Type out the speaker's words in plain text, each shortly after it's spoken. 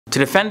To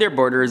defend their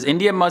borders,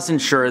 India must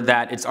ensure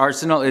that its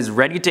arsenal is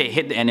ready to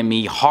hit the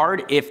enemy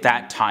hard if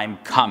that time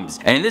comes.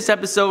 And in this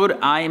episode,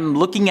 I'm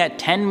looking at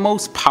 10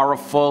 most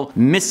powerful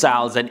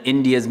missiles that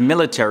India's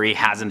military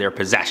has in their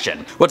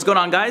possession. What's going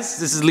on, guys?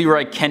 This is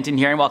Leroy Kenton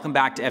here, and welcome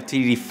back to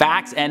FTD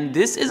Facts. And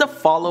this is a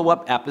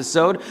follow-up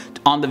episode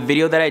on the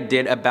video that I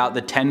did about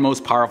the 10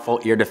 most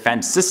powerful air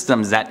defense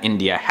systems that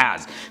India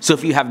has. So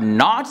if you have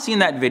not seen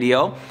that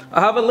video,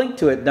 I'll have a link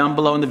to it down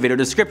below in the video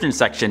description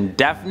section.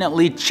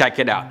 Definitely check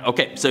it out.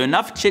 Okay, so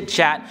enough chit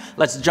chat,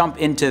 let's jump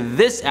into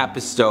this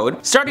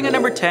episode. Starting at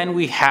number 10,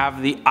 we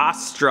have the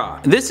Ostra.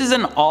 This is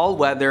an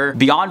all-weather,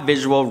 beyond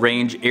visual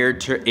range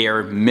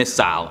air-to-air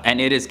missile, and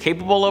it is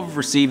capable of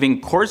receiving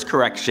course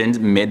corrections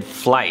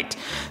mid-flight.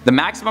 The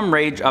maximum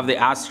range of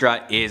the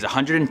Ostra is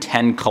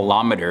 110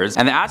 kilometers,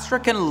 and the Ostra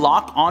can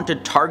lock onto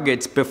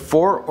targets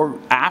before or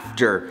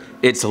after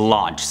its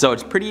launch, so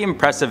it's pretty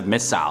impressive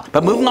missile.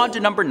 But moving on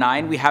to number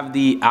 9, we have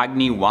the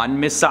Agni1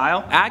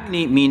 Missile.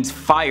 Agni means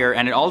fire,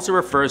 and it also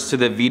refers to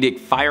the Vedic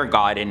fire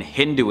god in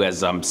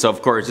Hinduism, so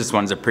of course this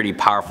one's a pretty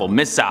powerful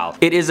missile.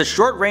 It is a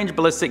short-range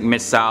ballistic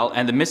missile,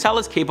 and the missile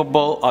is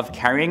capable of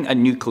carrying a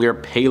nuclear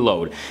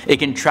payload. It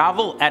can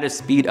travel at a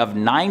speed of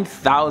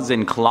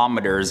 9,000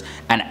 kilometers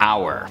an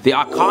hour. The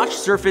Akash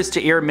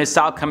surface-to-air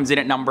missile comes in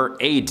at number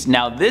 8.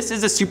 Now this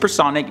is a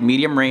supersonic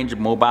medium-range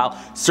mobile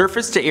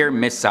surface-to-air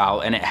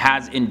missile, and it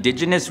has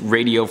indigenous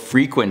radio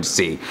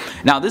frequency.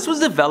 Now this was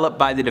developed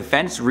by the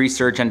Defense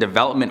Research and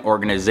Development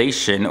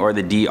Organization, or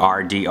the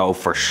DRDO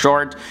for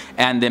short,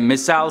 and the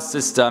missile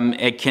system,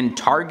 it can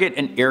target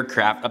an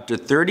aircraft up to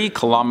 30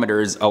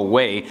 kilometers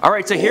away.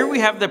 Alright, so here we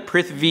have the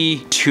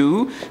Prithvi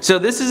II. So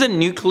this is a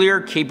nuclear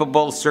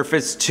capable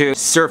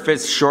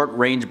surface-to-surface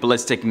short-range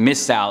ballistic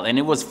missile, and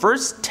it was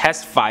first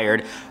test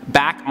fired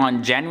back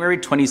on January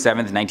 27,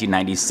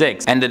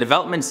 1996, and the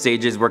development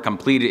stages were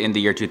completed in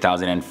the year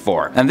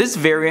 2004. And this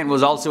variant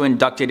was also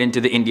inducted into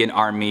the Indian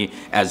Army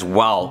as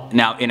well.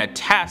 Now in a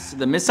test,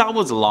 the missile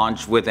was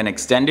launched with an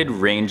extended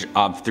range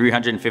of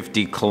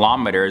 350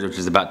 kilometers, which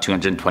is about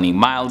 220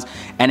 miles,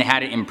 and it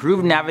had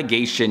improved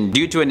navigation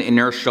due to an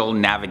inertial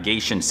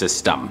navigation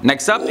system.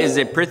 Next up is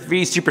the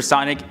Prithvi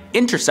Supersonic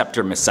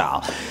Interceptor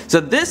Missile. So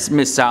this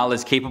missile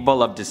is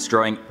capable of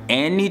destroying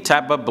any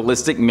type of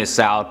ballistic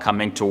missile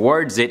coming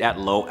towards it at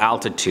low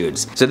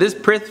altitudes. So this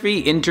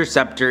Prithvi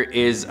Interceptor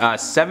is a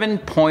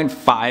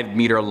 7.5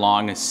 meter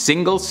long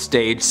single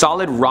stage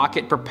solid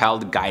rocket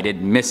propelled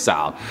guided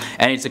missile,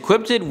 and it's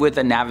equipped with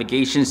a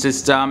navigation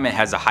system. It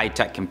has a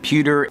high-tech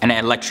computer and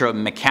an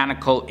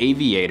electromechanical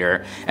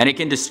aviator, and it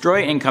can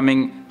destroy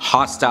incoming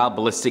hostile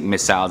ballistic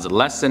missiles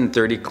less than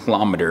 30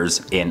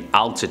 kilometers in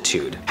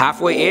altitude.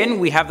 Halfway in,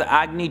 we have the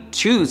Agni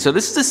II. So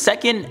this is the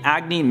second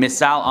Agni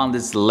missile on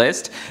this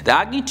list. The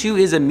Agni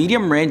II is a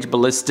medium-range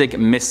ballistic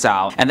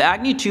missile, and the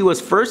Agni II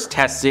was first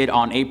tested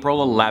on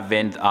April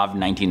 11th of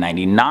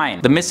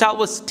 1999. The missile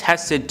was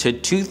tested to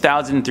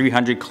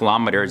 2,300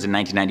 kilometers in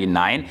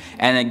 1999,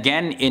 and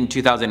again in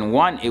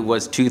 2001 it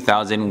was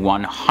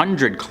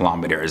 2,100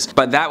 kilometers,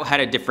 but that had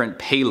a different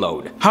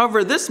payload.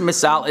 However, this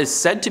missile is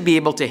said to be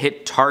able to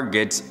hit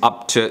targets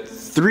up to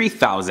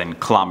 3,000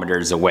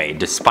 kilometers away,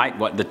 despite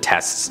what the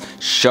tests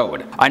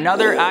showed.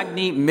 Another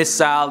Agni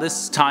missile,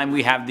 this time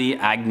we have the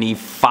Agni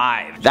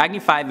V. The Agni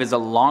V is a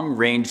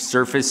long-range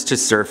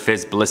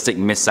surface-to-surface ballistic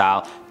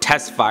missile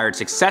test fired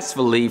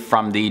successfully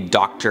from the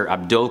Dr.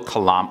 Abdul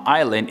Kalam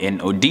Island in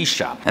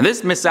Odisha. And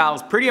this missile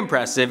is pretty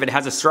impressive. It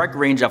has a strike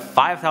range of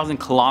 5,000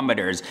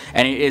 kilometers,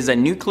 and it is a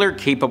nuclear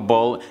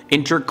capable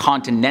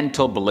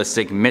intercontinental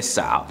ballistic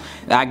missile.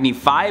 The Agni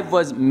V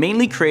was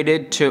mainly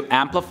created to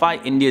amplify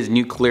India's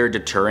nuclear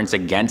deterrence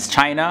against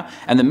China,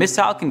 and the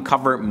missile can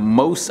cover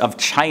most of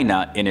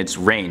China in its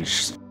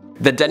range.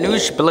 The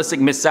Dhanush ballistic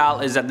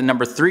missile is at the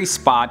number 3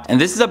 spot, and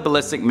this is a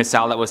ballistic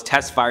missile that was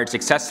test fired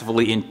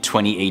successfully in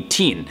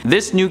 2018.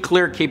 This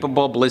nuclear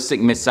capable ballistic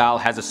missile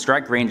has a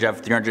strike range of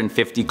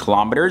 350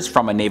 kilometers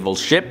from a naval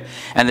ship,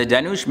 and the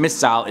Dhanush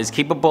missile is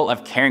capable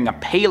of carrying a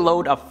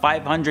payload of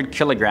 500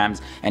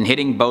 kilograms and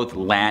hitting both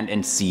land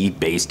and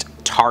sea-based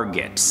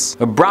targets.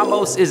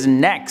 BrahMos is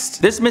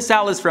next. This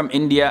missile is from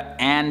India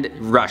and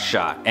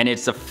Russia, and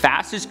it's the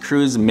fastest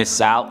cruise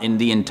missile in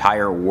the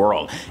entire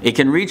world. It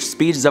can reach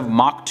speeds of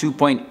Mach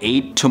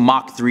 2.8 to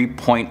Mach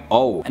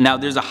 3.0. Now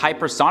there's a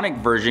hypersonic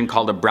version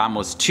called a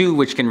BrahMos 2,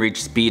 which can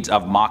reach speeds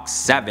of Mach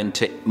 7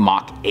 to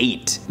Mach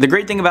 8. The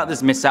great thing about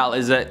this missile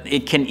is that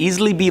it can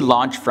easily be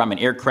launched from an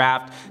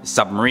aircraft,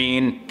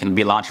 submarine, can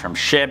be launched from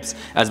ships,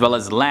 as well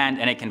as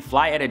land, and it can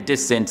fly at a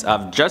distance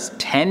of just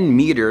 10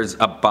 meters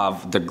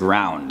above the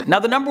ground. Now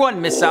the number 1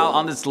 missile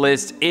on this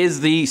list is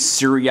the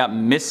Syria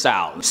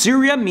Missile.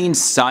 Syria means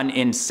sun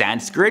in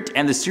Sanskrit,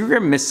 and the Syria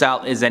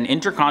Missile is an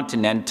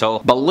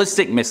intercontinental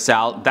ballistic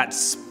missile that's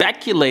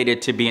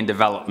speculated to be in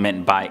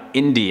development by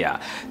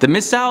India. The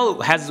missile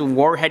has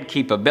warhead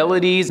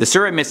capabilities. The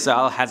Syria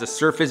Missile has a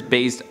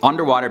surface-based,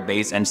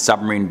 underwater-based, and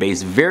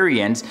submarine-based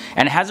variants,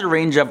 and has a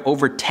range of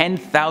over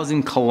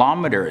 10,000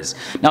 kilometers.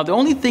 Now the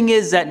only thing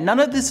is that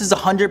none of this is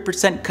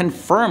 100%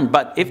 confirmed,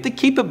 but if the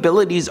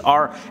capabilities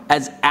are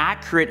as accurate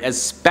accurate as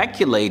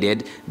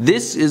speculated,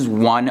 this is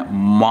one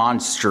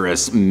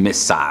monstrous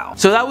missile.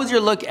 So that was your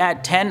look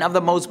at 10 of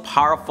the most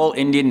powerful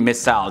Indian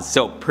missiles.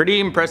 So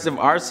pretty impressive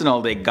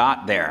arsenal they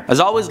got there.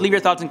 As always, leave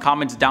your thoughts and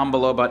comments down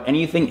below about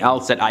anything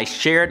else that I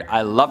shared.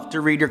 I love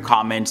to read your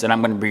comments and I'm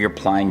going to be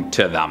replying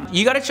to them.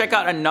 You got to check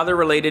out another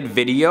related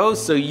video,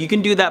 so you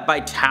can do that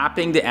by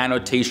tapping the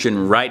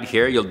annotation right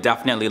here. You'll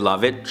definitely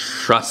love it,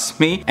 trust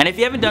me. And if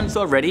you haven't done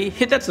so already,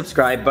 hit that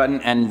subscribe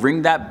button and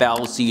ring that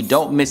bell so you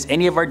don't miss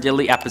any of our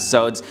daily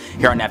episodes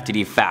here on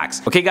FTD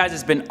Facts. Okay guys,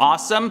 it's been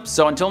awesome.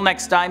 So until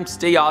next time,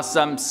 stay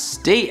awesome,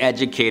 stay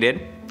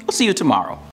educated. I'll see you tomorrow.